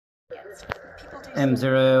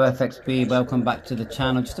M0FXB, welcome back to the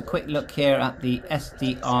channel. Just a quick look here at the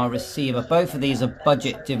SDR receiver. Both of these are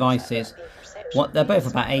budget devices. They're both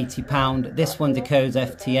about £80. This one decodes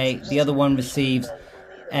FT8, the other one receives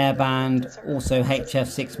Airband, also HF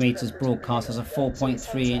 6 meters broadcast, has a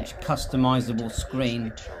 4.3-inch customizable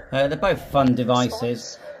screen. They're both fun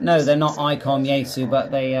devices. No, they're not ICOM Yaesu,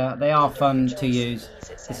 but they are fun to use.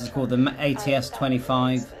 This is called the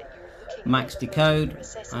ATS25 Max Decode,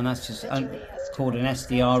 and that's just called an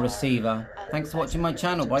SDR receiver. Thanks for watching my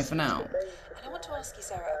channel. Bye for now.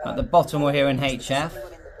 At the bottom we're here in HF,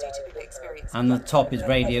 and the top is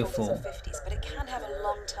Radio 4.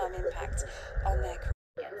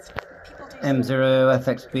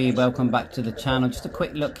 M0FXB, welcome back to the channel. Just a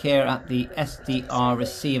quick look here at the SDR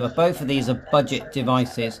receiver. Both of these are budget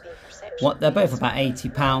devices. They're both about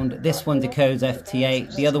 £80. This one decodes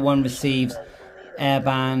FT8, the other one receives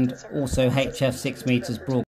Airband, also HF 6 meters broadcast.